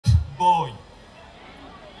boy.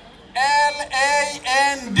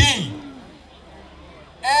 L-A-N-D.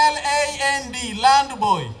 L-A-N-D, land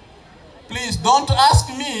boy. Please don't ask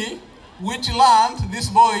me which land this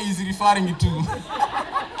boy is referring to.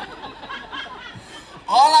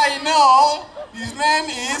 All I know, his name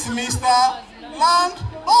is Mr. Land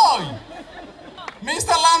Boy.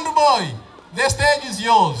 Mr. Land Boy, the stage is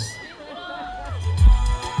yours.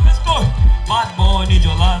 Let's go. Bad boy need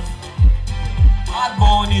your love. Bad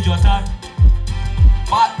boy need your time.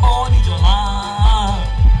 Bad boy need your love.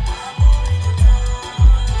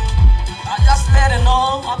 I just let her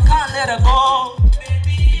know, I can't let her go.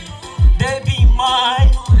 They be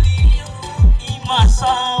mine, in my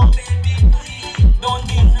sound.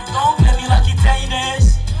 Don't play me like it's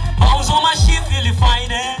tennis. Bounce on my shit, feel the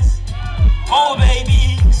finest. Oh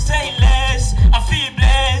baby, say less. I feel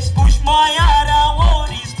blessed. Push my heart, I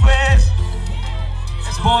want this stress.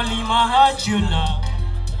 It's only my heart, you know.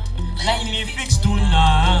 Let me fix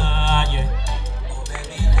tonight, yeah.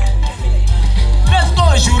 Let's go,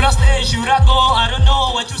 should I stay, should I go? I don't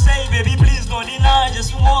know what you say, baby, please don't deny.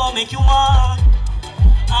 Just want make you mine.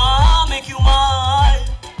 Make you mine.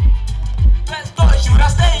 Let's go, should I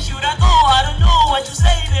stay, should I go? I don't know what you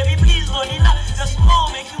say, baby, please don't deny. Just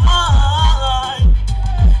want make you mine.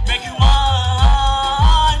 Make you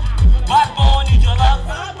mine. Bad boy need your love.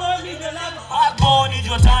 Bad boy need your love. Bad boy need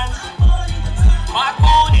your time. Bad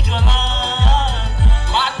boy need your love.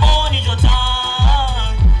 Bad boy need your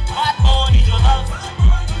time. Bad boy need your love.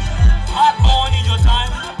 Bad boy need your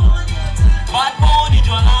time. Bad boy need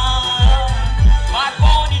your love. Bad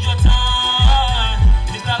boy need your time.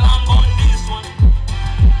 Mr. Lambo on this one.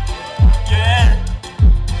 Yeah.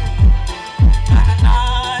 Na na na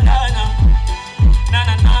na na na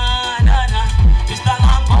na na na. Mr.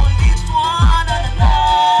 Lambo on this one. Na na na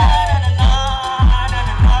na na na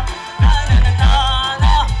na na na na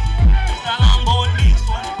na. Mr. Lambo on this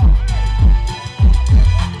one.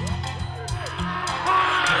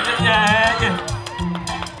 Yeah, yeah.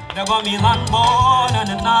 They got me Lambo, na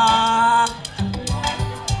na na.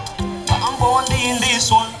 I'm born in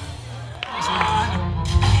this one. This one.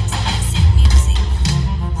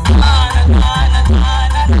 Na na na na na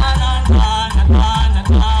na na na na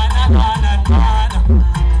na na na.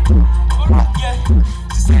 Alright, yeah.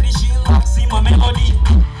 She said she likes my melody.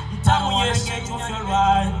 Time we get you feel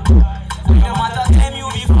right. No matter time you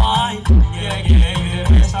be fine. Yeah, yeah, you the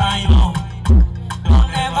best I know.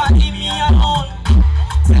 Don't ever leave me alone.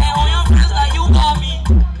 Tell all your friends that you got me.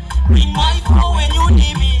 Bring my phone when you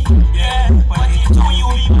need me. Yeah, but it too you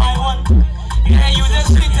be my one. Yeah, you the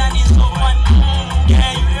sweet and it's so fun.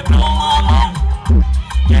 Yeah, you the blow my mind.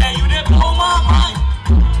 Yeah, you the blow my mind.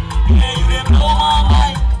 Yeah, you the blow my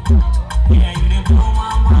mind. Yeah, you the blow my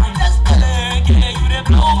mind. Just yeah, you the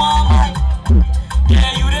blow my mind.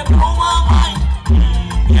 Yeah, you the blow my mind.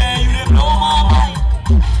 Yeah, you the blow my mind.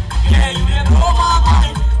 Yeah, you the blow my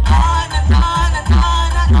mind. Na na na na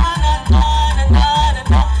na na na na na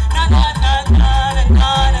na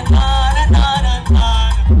na na na.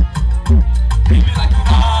 Treat me like you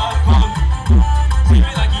alcohol. Treat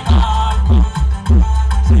me like you alcohol.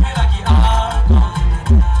 Treat me like you alcohol.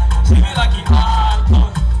 Treat me like you alcohol.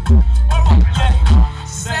 Alright, yeah.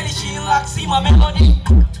 She said she likes my melody.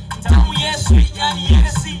 Tell me yes, sweet and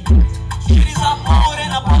Hennessy. She deserves more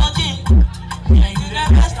than apology. Yeah, you the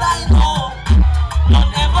best I know.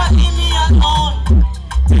 Don't ever leave me alone.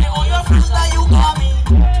 Tell all your friends that you got me.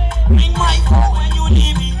 Bring my phone when you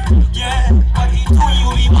need me. Yeah, but it too you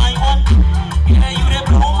be my one. Yeah, you the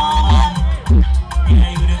blow my mind. Yeah,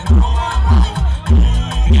 you the blow my mind.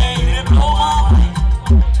 Yeah, you the blow my mind.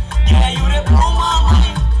 Yeah, you the blow my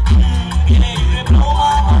mind. Yeah, you the blow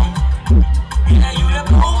my mind. Yeah, you the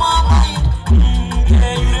blow my mind.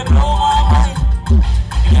 Yeah, you the blow my mind.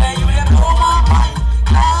 Yeah, you the blow my mind.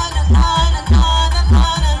 Na na na na na na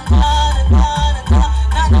na na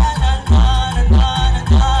na na na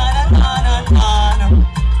na.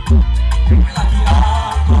 Treat me like you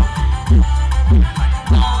alcohol.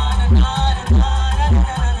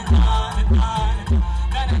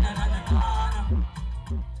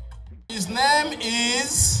 His name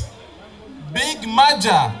is Big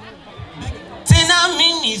Maja. Tina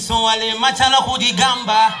mini so wale machala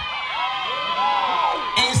kudigamba.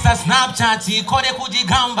 Insta Snapchat kode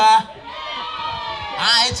kudigamba.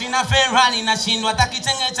 Tina Ferrari na shindwa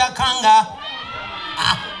takitenge cha kanga.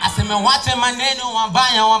 Aseme wache maneno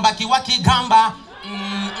wabaya wabaki wakigamba.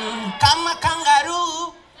 Kama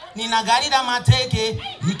kangaroo nina gari la mateke.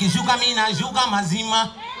 Nikishuka mina shuka mazima.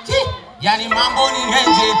 Yani mambo ni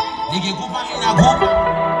renje. Nikikupa mina kupa.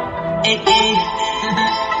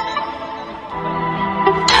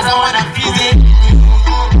 As I wanna feel it.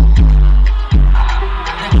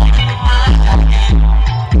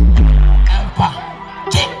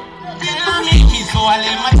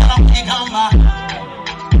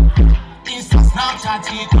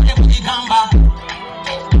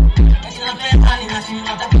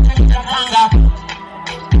 nashindwa takitengeza kanga.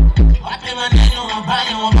 Wape maneno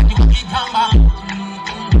mabaya wabaki wakigamba.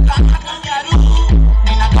 Kama kangaroo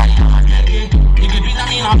nina gari na matege, nikipita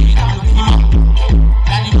mimi napita mazima.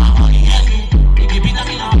 Yani mama niende, nikipita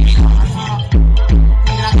mimi napita mazima.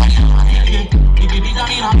 Nina gari na matege, nikipita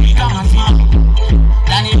mimi napita mazima.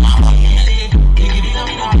 Yani mama niende, nikipita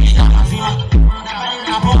mimi napita mazima.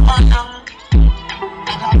 Napopanda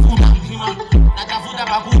natafuta mzima, natafuta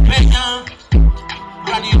pa kupenya.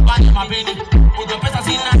 Bradi upande mapeni, uzo pesa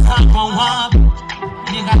sina sapa wapi.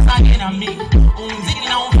 Nikasage na mi, umziki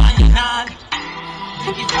na ufanye nani.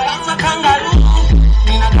 Nikifarama kangaroo,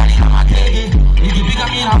 nina gari na matege, nikipika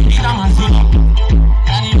mi napita mazima.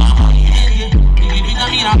 Yani mama niende, nikipita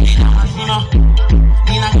mi napita mazima.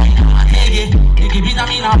 Nina gari na matege, nikipita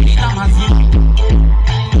mi napita mazima.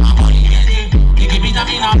 Yani mama niende, nikipita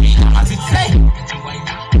mi napita mazima. Say,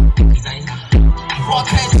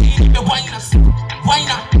 Vortex, nipe whiners,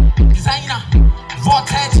 whiner, designer.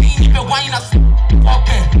 Vortex, nipe whiners.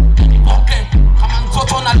 Okay, kama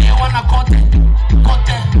mtoto na lewa na kote,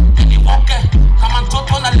 kama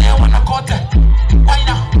mtoto na lewa na kote.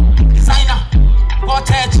 Whiner, designer.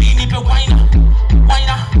 Vortex, nipe whiner,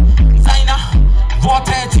 designer.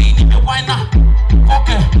 Vortex, nipe whiner.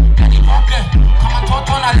 Okay, kama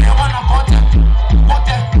mtoto na lewa na kote,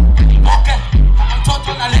 kama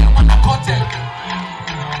mtoto na lewa na kote.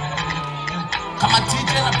 Kama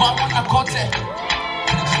DJ na baba na kote.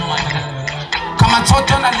 Kama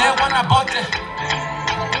toto na lewa na bote.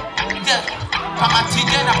 Yeah. Kama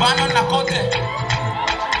DJ na bano na kote.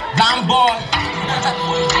 Lamboy.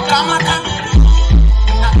 Kama kangaroo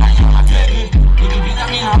nina gari na matege, nikipita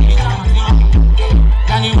mimi napita mazima.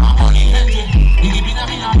 Yani mambo niende, nikipita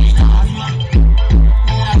mimi napita mazima.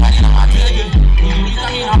 Nina gari na matege, nikipita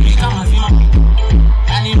mimi napita mazima.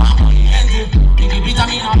 Yani mambo niende, nikipita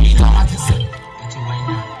mimi napita mazima.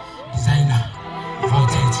 Designer,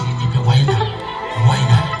 Vortex, nipe whiner,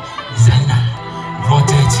 designer,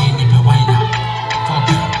 Vortex, nipe whiner.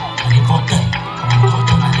 Vote, kama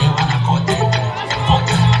mtoto na lewa na kote.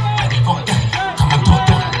 Vote, kama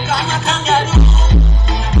mtoto, kama kangaroo.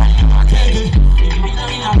 Nina matege, nikipita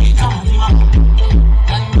mimi napita mazima.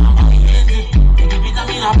 Yani mama niende, nikipita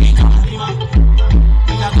mimi napita mazima.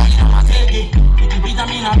 Nina gari na matege, nikipita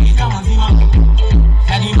mimi napita mazima.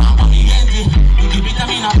 Yani mama niende, nikipita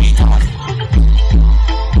mimi napita mazima.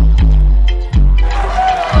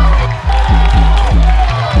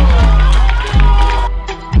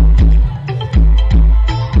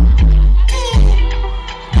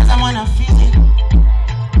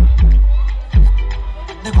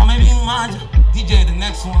 They call me Big Maja. DJ, the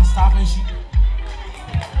next one, stop and shit.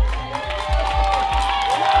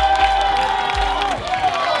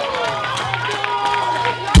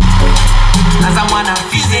 As I'm on a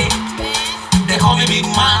fizzy, they call me Big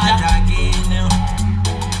Maja.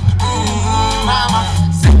 Mama,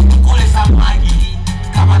 kule samaki,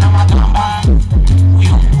 kama na magamba.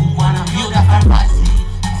 Uyo mkubwa na myoda farmasi,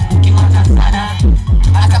 ukimata sana.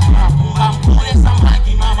 Hata kuna pumba mkule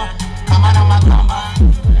samaki mama, kama na magamba.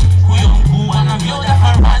 Uyo mkubwa na myoda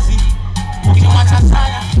farmasi, ukimata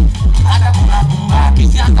sana. Hata kuna pumba,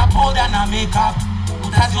 kizianza poda na makeup.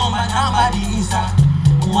 Utaziomba namba diisa,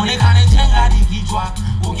 uonekane chenga di kichwa.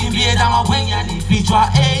 Ukimbie dama wenge ni vichwa.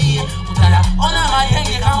 Utala ona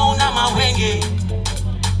mayenge kama una mawenge.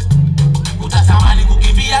 Utatamani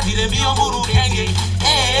kukimbia zile mbio mburu kenge.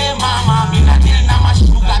 Mama mina dili na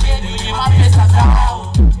mashuka bebe wenye mapesa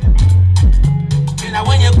zao. Tena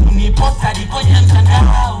wenye kuniposta di kwenye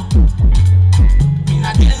mtandao.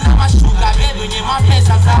 Mina dili na mashuka bebe wenye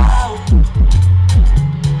mapesa zao.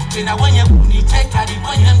 Tena wenye kuniteka di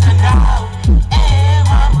kwenye mtandao.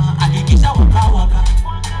 Mama hakikisha waka.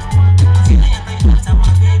 Sina yataita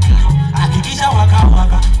my baby. Hakikisha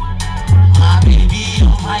waka. My baby,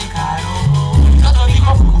 oh my caro. Mtoto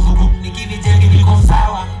niko fukufuku, nikivitenge niko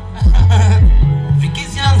sawa.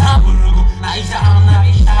 Fikisi anza burugu, naisha amna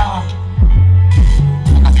ishawa.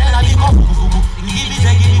 Nakena niko fukufuku,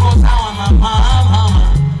 nikivitenge niko sawa mama.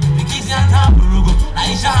 Fikisi anza burugu,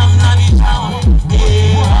 naisha amna ishawa.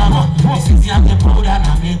 Mama, fikisi anza powder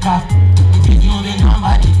na makeup. Nikinyove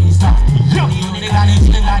namba di Insta. Nionekane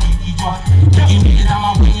chenga di kichwa. Nikimbie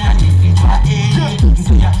dama wenge ni vichwa.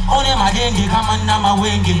 One madenge kama na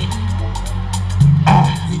mawenge.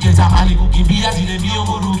 Niketamani kukimbia zile mbio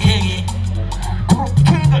mburu kenge.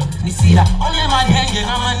 Nisira one madenge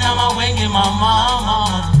kama na mawenge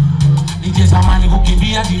mama. Niketamani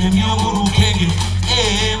kukimbia zile mbio mburu kenge.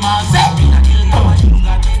 Mazebi na kile kama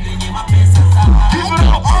shuga bebe nye mapesa za.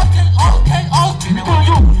 Okay. Na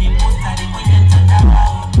wale kuniposta di kwenye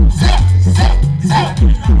mtandao.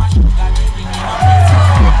 Na mashuga bebe nye mapesa.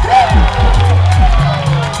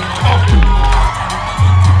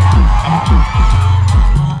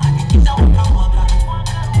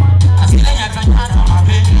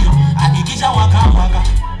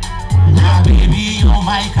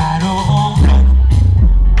 my caro.